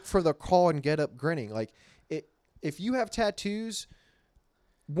then look for the call and get up grinning. Like, if you have tattoos,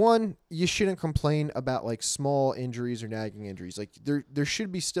 one, you shouldn't complain about like small injuries or nagging injuries. Like there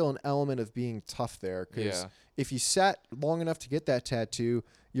should be still an element of being tough there, because if you sat long enough to get that tattoo,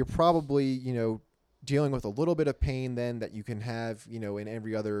 you're probably dealing with a little bit of pain then that you can have in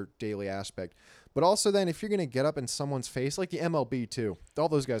every other daily aspect. But also then if you're gonna get up in someone's face, like the MLB too, all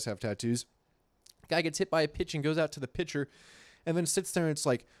those guys have tattoos. Guy gets hit by a pitch and goes out to the pitcher, and then sits there and it's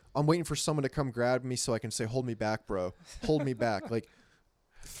like, I'm waiting for someone to come grab me so I can say, "Hold me back, bro. Hold me back." Like,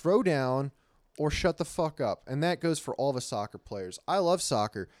 throw down or shut the fuck up. And that goes for all the soccer players. I love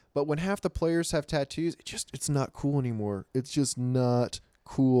soccer, but when half the players have tattoos, it's not cool anymore. It's just not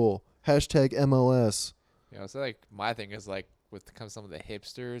cool. Hashtag MLS. So like my thing is like with some of the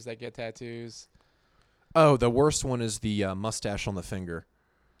hipsters that get tattoos. Oh, the worst one is the mustache on the finger.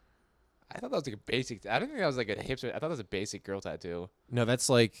 I thought that was like a basic. I didn't think that was like a hipster. I thought that was a basic girl tattoo. No, that's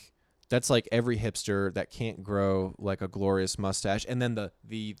like every hipster that can't grow like a glorious mustache, and then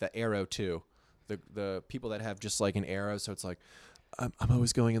the arrow too, the people that have just like an arrow. So it's like I'm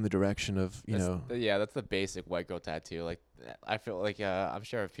always going in the direction of that's the basic white girl tattoo. Like I feel like I'm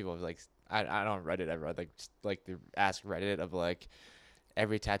sure if people have like I don't Reddit ever like just like the ask Reddit of like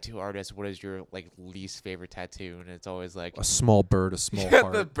every tattoo artist, what is your like least favorite tattoo? And it's always like a small bird, a small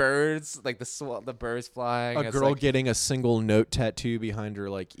heart. The birds, like the birds flying. A girl getting a single note tattoo behind her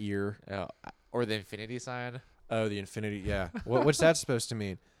like ear. Or the infinity sign. Oh, the infinity, yeah. What's that supposed to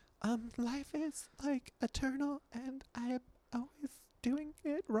mean? Life is like eternal, and I am always doing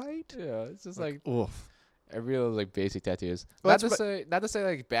it right. Yeah, it's just like oof. I really like basic tattoos. Well, Not to say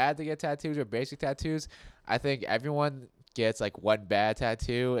like bad to get tattoos or basic tattoos. I think everyone gets like one bad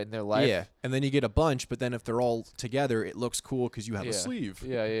tattoo in their life. Yeah, and then you get a bunch, but then if they're all together, it looks cool because you have Yeah. a sleeve.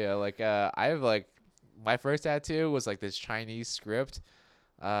 Yeah. Like I have like my first tattoo was like this Chinese script,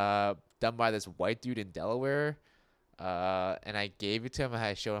 done by this white dude in Delaware. And I gave it to him and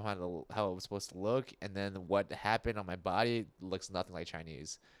I showed him how it was supposed to look, and then what happened on my body looks nothing like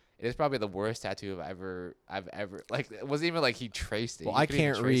Chinese. It is probably the worst tattoo I've ever like. It wasn't even like he traced it. Well, He I couldn't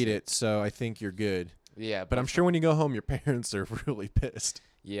even can't trace read it, so I think you're good. Yeah, But I'm sure when you go home, your parents are really pissed.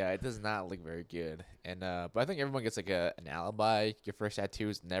 yeah, it does not look very good. And but I think everyone gets like an alibi. Your first tattoo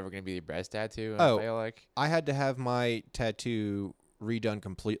is never gonna be your best tattoo. Oh. I feel like. I had to have my tattoo redone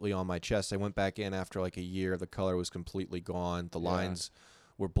completely on my chest. I went back in after like a year. The color was completely gone. The Yeah. lines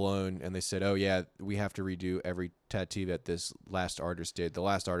were blown, and they said, "Oh yeah, we have to redo every tattoo that this last artist did. The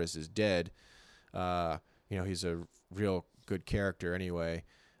last artist is dead. He's a real good character anyway.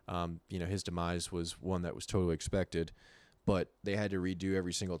 His demise was one that was totally expected, but they had to redo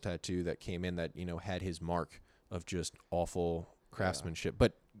every single tattoo that came in that had his mark of just awful craftsmanship.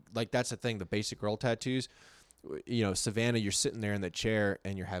 But like that's the thing, the basic girl tattoos. Savannah, you're sitting there in the chair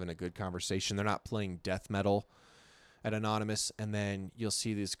and you're having a good conversation. They're not playing death metal at Anonymous, and then you'll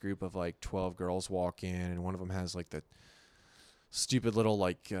see this group of like 12 girls walk in, and one of them has like the stupid little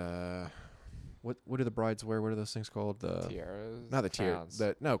like what do the brides wear? What are those things called? The Tiaras. not the Crowns.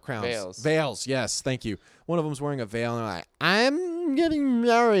 crowns. Veils. Veils. Yes, thank you. One of them's wearing a veil, and they're like, "I'm getting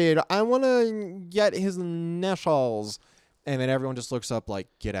married. I want to get his initials," and then everyone just looks up like,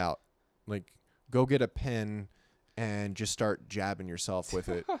 "Get out!" Like, go get a pen and just start jabbing yourself with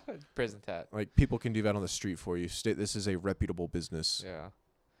it. Prison tat. Like, people can do that on the street for you. This is a reputable business. Yeah.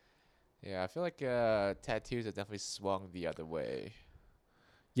 Yeah, I feel like tattoos have definitely swung the other way.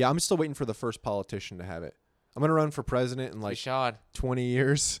 Yeah, I'm still waiting for the first politician to have it. I'm gonna run for president in like Sean. 20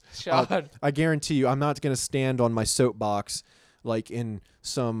 years. Sean. I guarantee you, I'm not gonna stand on my soapbox like in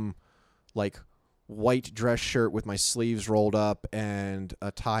some like white dress shirt with my sleeves rolled up and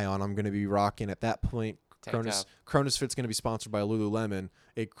a tie on. I'm gonna be rocking at that point. Tank top. Cronus Fit's gonna be sponsored by Lululemon,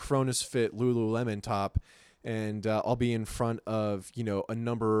 a Cronus Fit Lululemon top, and I'll be in front of a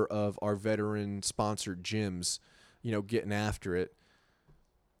number of our veteran sponsored gyms, getting after it.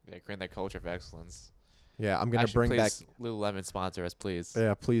 Yeah, creating that culture of excellence. Yeah, I'm gonna Actually, bring back. please, Lululemon sponsor us, please.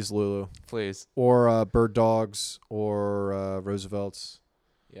 Yeah, please, Lulu. Please. Or Bird Dogs or Roosevelt's.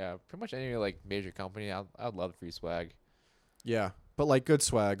 Yeah, pretty much any like major company. I'd love free swag. Yeah, but like good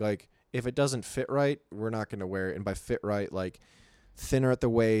swag. Like if it doesn't fit right, we're not gonna wear it. And by fit right, like thinner at the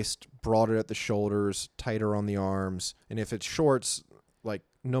waist, broader at the shoulders, tighter on the arms. And if it's shorts, like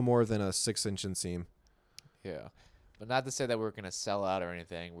no more than a 6-inch inseam. Yeah, but not to say that we're gonna sell out or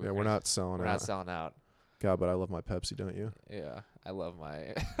anything. We're not selling We're out. not selling out. God, but I love my Pepsi, don't you? Yeah, I love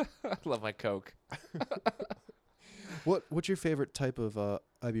my I love my Coke. What's your favorite type of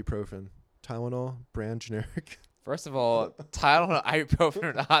ibuprofen? Tylenol, brand generic. First of all, Tylenol and ibuprofen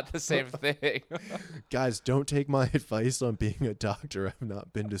are not the same thing. Guys, don't take my advice on being a doctor. I've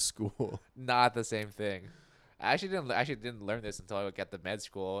not been to school. Not the same thing. I actually didn't learn this until I got to med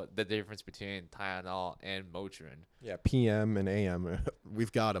school. The difference between Tylenol and Motrin. Yeah, PM and AM.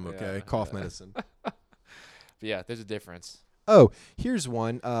 We've got them, okay? Yeah, Cough yeah. medicine. But yeah, there's a difference. Oh, here's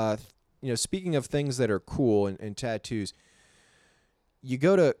one. Speaking of things that are cool and tattoos, you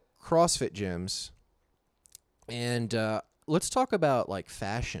go to CrossFit gyms, and let's talk about like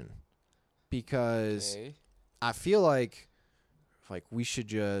fashion, because Okay. I feel like we should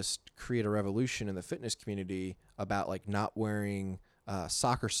just create a revolution in the fitness community about like not wearing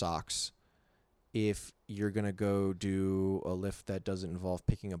soccer socks if you're gonna go do a lift that doesn't involve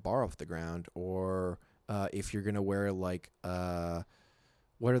picking a bar off the ground, or if you're gonna wear like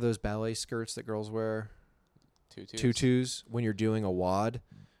what are those ballet skirts that girls wear? Tutus when you're doing a WOD.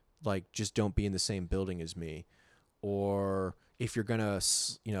 Like, just don't be in the same building as me. Or if you're gonna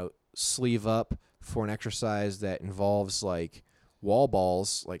sleeve up for an exercise that involves like wall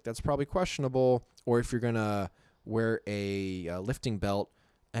balls, like that's probably questionable. Or if you're gonna wear a lifting belt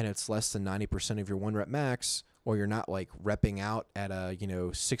and it's less than 90% of your 1 rep max, or you're not like repping out at a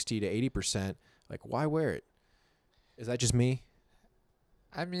 60 to 80%, like why wear it? Is that just me?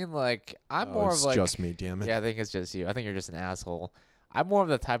 I mean, like, I'm more of It's like. just me, damn it. Yeah, I think it's just you. I think you're just an asshole. I'm more of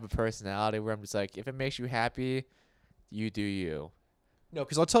the type of personality where I'm just like, if it makes you happy, you do you. No,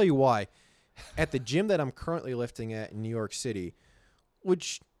 because I'll tell you why. At the gym that I'm currently lifting at in New York City,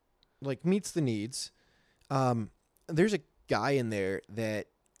 which like meets the needs, there's a guy in there that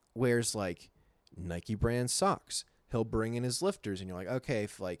wears like Nike brand socks. He'll bring in his lifters, and you're like, okay,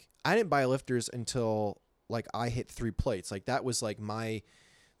 if like I didn't buy lifters until like I hit 3 plates. Like that was like my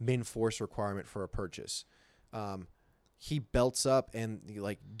min force requirement for a purchase. He belts up and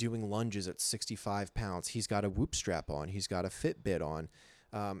like doing lunges at 65 pounds. He's got a Whoop strap on. He's got a Fitbit on.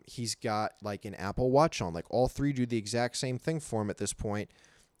 He's got like an Apple Watch on. Like all 3 do the exact same thing for him at this point.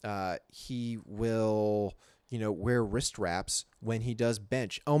 He will, wear wrist wraps when he does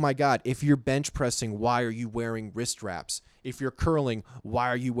bench. Oh my God. If you're bench pressing, why are you wearing wrist wraps? If you're curling, why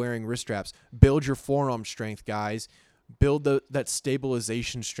are you wearing wrist wraps? Build your forearm strength, guys. Build that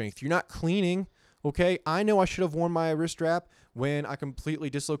stabilization strength. You're not cleaning. Okay, I know I should have worn my wrist wrap when I completely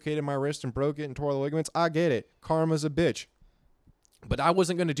dislocated my wrist and broke it and tore the ligaments. I get it. Karma's a bitch. But I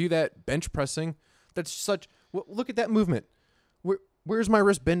wasn't going to do that bench pressing. That's such... Look at that movement. Where's my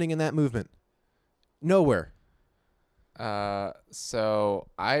wrist bending in that movement? Nowhere. So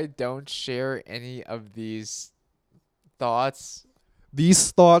I don't share any of these thoughts. These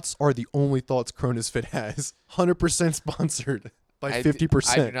thoughts are the only thoughts CronusFit has. 100% sponsored. By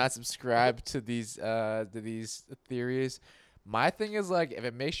 50%. I do not subscribe to these theories. My thing is like, if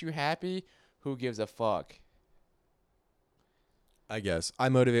it makes you happy, who gives a fuck? I guess. I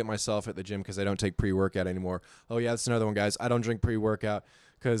motivate myself at the gym because I don't take pre-workout anymore. Oh, yeah, that's another one, guys. I don't drink pre-workout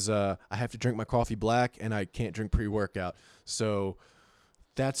because I have to drink my coffee black and I can't drink pre-workout. So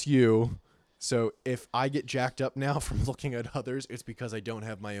that's you. So if I get jacked up now from looking at others, it's because I don't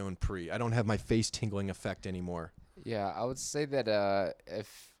have my own pre. I don't have my face tingling effect anymore. Yeah, I would say that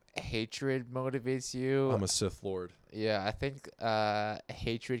if hatred motivates you, I'm a Sith Lord. yeah, I think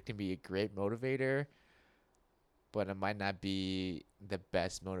hatred can be a great motivator, but it might not be the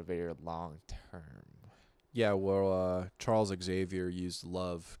best motivator long term. Yeah, well, Charles Xavier used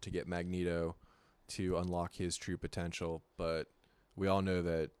love to get Magneto to unlock his true potential, but we all know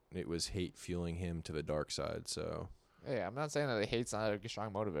that it was hate fueling him to the dark side. So, Yeah, I'm not saying that hate's not a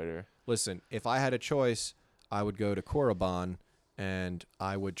strong motivator. listen, if I had a choice, I would go to Korriban and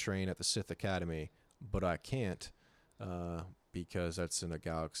I would train at the Sith Academy, but I can't because that's in a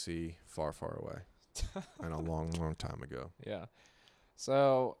galaxy far, far away and a long, long time ago. Yeah.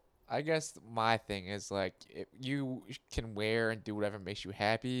 So I guess my thing is like you can wear and do whatever makes you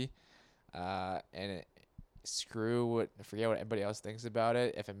happy, and forget what anybody else thinks about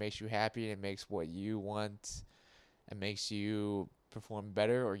it. If it makes you happy and it makes what you want, and makes you perform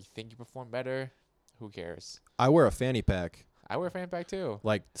better or you think you perform better, who cares? I wear a fanny pack, I wear a fan pack too.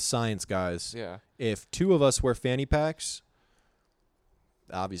 like science guys. Yeah. If 2 of us wear fanny packs,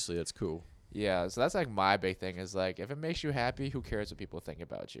 obviously that's cool. Yeah. So that's like my big thing is like, if it makes you happy, who cares what people think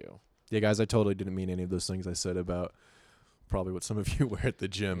about you? Yeah, guys, I totally didn't mean any of those things I said about probably what some of you wear at the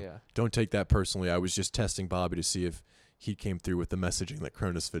gym. Yeah. Don't take that personally. I was just testing Bobby to see if he came through with the messaging that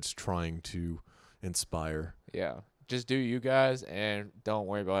CronusFit's trying to inspire. Yeah. Just do you guys and don't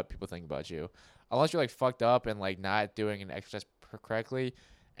worry about what people think about you. Unless you're like fucked up and like not doing an exercise correctly,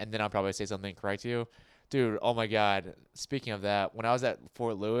 and then I'll probably say something correct to you. Dude, oh my God. Speaking of that, when I was at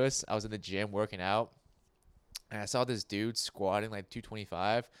Fort Lewis, I was in the gym working out, and I saw this dude squatting like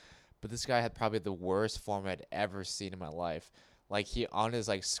 225, but this guy had probably the worst form I'd ever seen in my life. Like he on his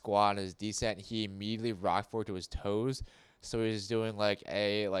like squat and his descent, he immediately rocked forward to his toes. So he was doing like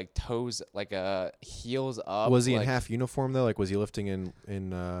a like toes like a heels up. Was he in like, half uniform though? Like was he lifting in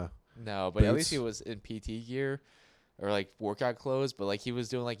No, but at least boots? he was in PT gear or like workout clothes. But like he was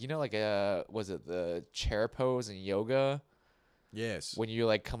doing like like was it the chair pose in yoga Yes. when you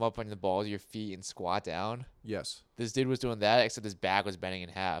like come up on the balls of your feet and squat down? Yes. This dude was doing that, except his back was bending in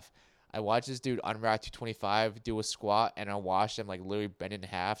half. I watched this dude unrack 225 do a squat, and I watched him like literally bend in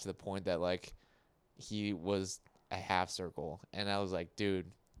half to the point that like he was a half circle, and I was like, dude,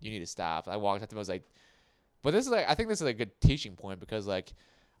 you need to stop. I walked up to him, I was like, but this is like, I think this is a good teaching point because like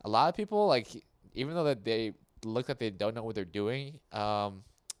a lot of people like, even though that they look like they don't know what they're doing,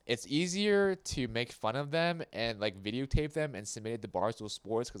 it's easier to make fun of them and like videotape them and submit it to Barstool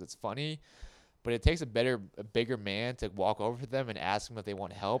Sports because it's funny. But it takes a bigger man to walk over to them and ask them if they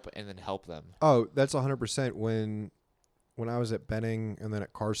want help and then help them. Oh, that's 100%. When I was at Benning and then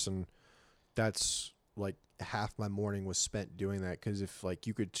at Carson, that's like half my morning was spent doing that. Because if like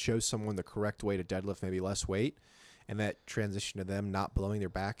you could show someone the correct way to deadlift maybe less weight, and that transition to them not blowing their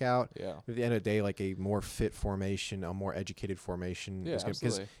back out. Yeah. At the end of the day, like a more fit formation, a more educated formation. Yeah, is good.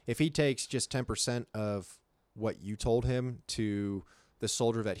 Because absolutely. if he takes just 10% of what you told him to the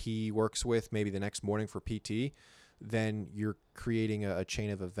soldier that he works with maybe the next morning for PT, then you're creating a chain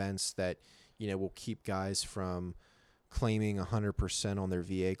of events that, will keep guys from claiming 100% on their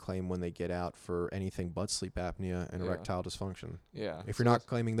VA claim when they get out for anything but sleep apnea and Yeah. erectile dysfunction. Yeah. If you're not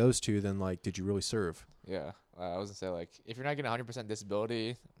claiming those two, then like, did you really serve? Yeah. I was going to say, like, if you're not getting 100%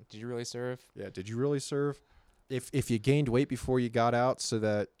 disability, did you really serve? Yeah, did you really serve? If you gained weight before you got out so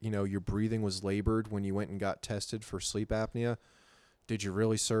that, your breathing was labored when you went and got tested for sleep apnea, did you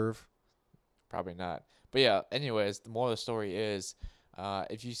really serve? Probably not. But yeah, anyways, the moral of the story is,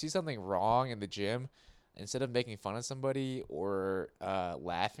 if you see something wrong in the gym, instead of making fun of somebody or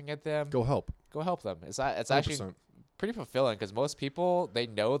laughing at them, Go help. go help them. It's actually 100%. pretty fulfilling because most people, they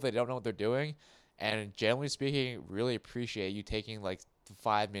know they don't know what they're doing, and generally speaking, really appreciate you taking like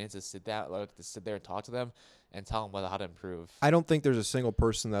 5 minutes to sit down, like to sit there and talk to them and tell them how to improve. I don't think there's a single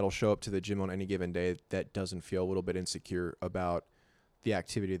person that'll show up to the gym on any given day that doesn't feel a little bit insecure about the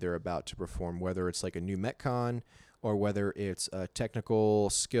activity they're about to perform, whether it's like a new Metcon or whether it's a technical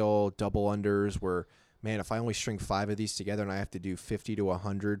skill double unders where, man, if I only string 5 of these together and I have to do 50 to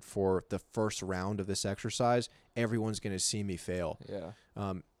 100 for the first round of this exercise, everyone's going to see me fail.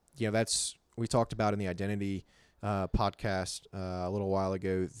 Yeah. That's, we talked about in the identity podcast a little while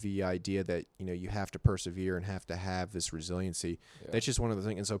ago, the idea that, you have to persevere and have to have this resiliency. Yeah. That's just one of the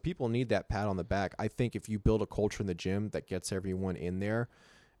things. And so people need that pat on the back. I think if you build a culture in the gym that gets everyone in there,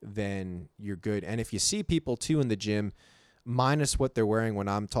 then you're good. And if you see people too in the gym, minus what they're wearing when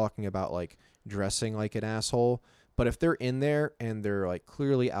I'm talking about like dressing like an asshole, but if they're in there and they're like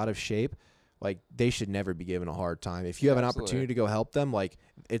clearly out of shape, like they should never be given a hard time. If you have an Absolutely. opportunity to go help them, like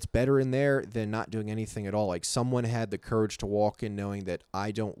it's better in there than not doing anything at all. Like someone had the courage to walk in knowing that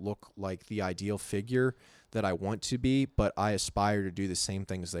I don't look like the ideal figure that I want to be, but I aspire to do the same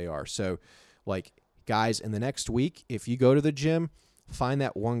things they are. So like guys, in the next week, if you go to the gym, find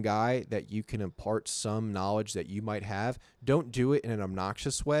that one guy that you can impart some knowledge that you might have. Don't do it in an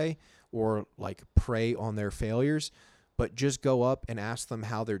obnoxious way or like prey on their failures, but just go up and ask them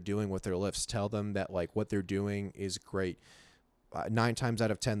how they're doing with their lifts. Tell them that like what they're doing is great. 9 times out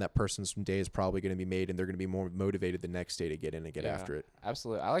of 10, that person's day is probably going to be made, and they're going to be more motivated the next day to get in and get after it.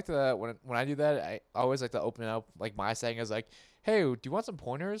 Absolutely. I like to when I do that, I always like to open it up. Like my saying is like, "Hey, do you want some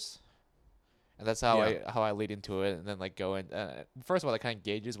pointers?" And that's how I lead into it, and then like go in. First of all, that kind of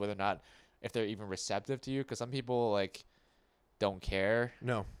gauges whether or not if they're even receptive to you, because some people like don't care.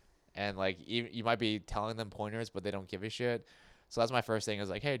 No. And like you might be telling them pointers, but they don't give a shit. So that's my first thing is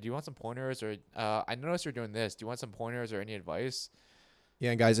like, hey, do you want some pointers? Or I noticed you're doing this. Do you want some pointers or any advice?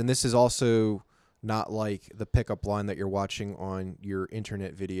 Yeah, guys, and this is also not like the pickup line that you're watching on your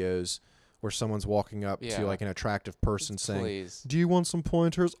internet videos where someone's walking up to like an attractive person saying, Please. "Do you want some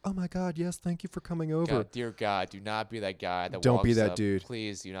pointers?" "Oh my God, yes, thank you for coming over." God, dear God, do not be that guy that Don't walks be that up. dude.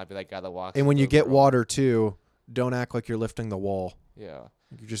 Please do not be that guy that walks And when up you to a get girl. water too, don't act like you're lifting the wall. Yeah.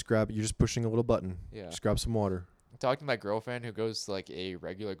 You're just pushing a little button. Yeah. Just grab some water. Talking to my girlfriend who goes to like a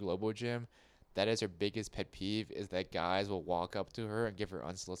regular Globo gym, that is her biggest pet peeve is that guys will walk up to her and give her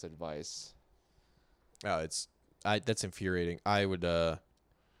unsolicited advice. Oh, that's infuriating. I would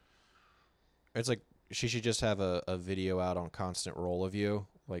it's like she should just have a video out on constant roll of you,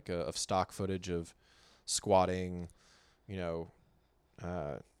 like of stock footage of squatting,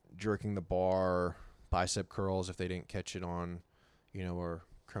 jerking the bar, bicep curls if they didn't catch it on, our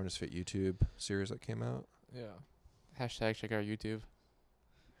Cronus Fit YouTube series that came out. Yeah. Hashtag check out YouTube.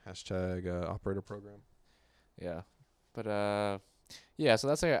 Hashtag operator program. Yeah. But yeah, so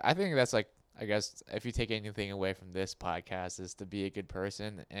that's like I think that's like I guess if you take anything away from this podcast is to be a good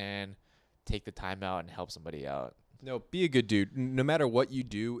person and take the time out and help somebody out. No, be a good dude. No matter what you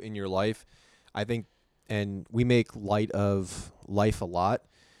do in your life, I think, and we make light of life a lot,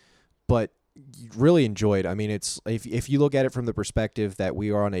 but you really enjoy it. I mean, it's if you look at it from the perspective that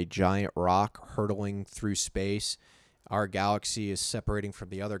we are on a giant rock hurtling through space, our galaxy is separating from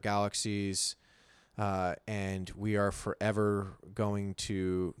the other galaxies, and we are forever going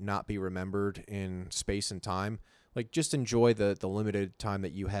to not be remembered in space and time. Like, just enjoy the limited time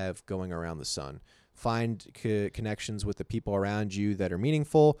that you have going around the sun. Find connections with the people around you that are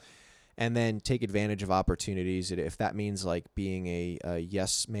meaningful, and then take advantage of opportunities. If that means like being a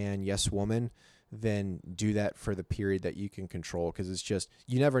yes man, yes woman, then do that for the period that you can control, because it's just,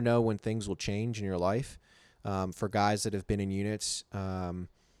 you never know when things will change in your life. For guys that have been in units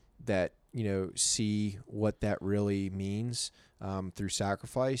that, see what that really means through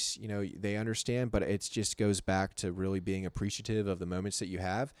sacrifice, they understand, but it just goes back to really being appreciative of the moments that you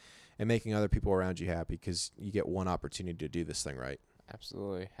have and making other people around you happy, because you get one opportunity to do this thing right.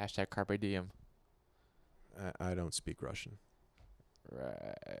 Absolutely. Hashtag carpe diem. I don't speak Russian.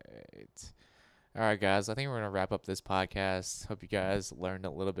 Right. All right, guys. I think we're going to wrap up this podcast. Hope you guys learned a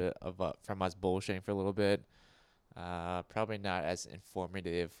little bit from us bullshitting for a little bit. Probably not as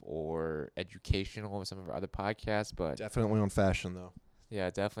informative or educational as some of our other podcasts, but Definitely on fashion, though. yeah,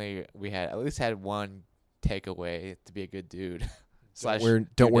 definitely we had at least had one takeaway to be a good dude. slash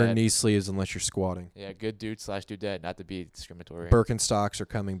Don't wear dudette. knee sleeves unless you're squatting. Yeah, good dude slash dudette, not to be discriminatory. Birkenstocks are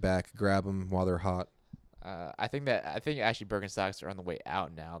coming back. Grab them while they're hot. I think actually Birkenstocks are on the way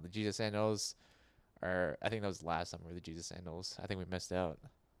out now. The Jesus sandals are. I think that was last summer. The Jesus sandals. I think we missed out.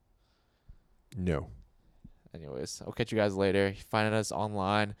 No. Anyways, I'll catch you guys later. Find us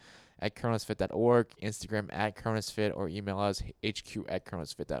online at cronusfit.org, Instagram at cronusfit, or email us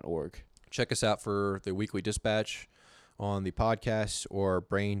hq@cronusfit.org. Check us out for the weekly dispatch on the podcast, or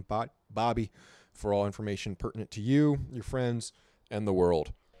Brain Bobby for all information pertinent to you, your friends, and the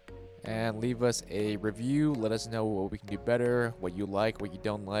world. And leave us a review. Let us know what we can do better, what you like, what you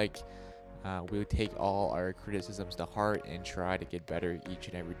don't like. We'll take all our criticisms to heart and try to get better each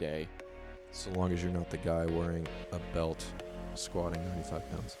and every day. So long as you're not the guy wearing a belt squatting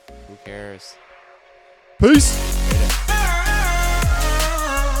 95 pounds. Who cares? Peace!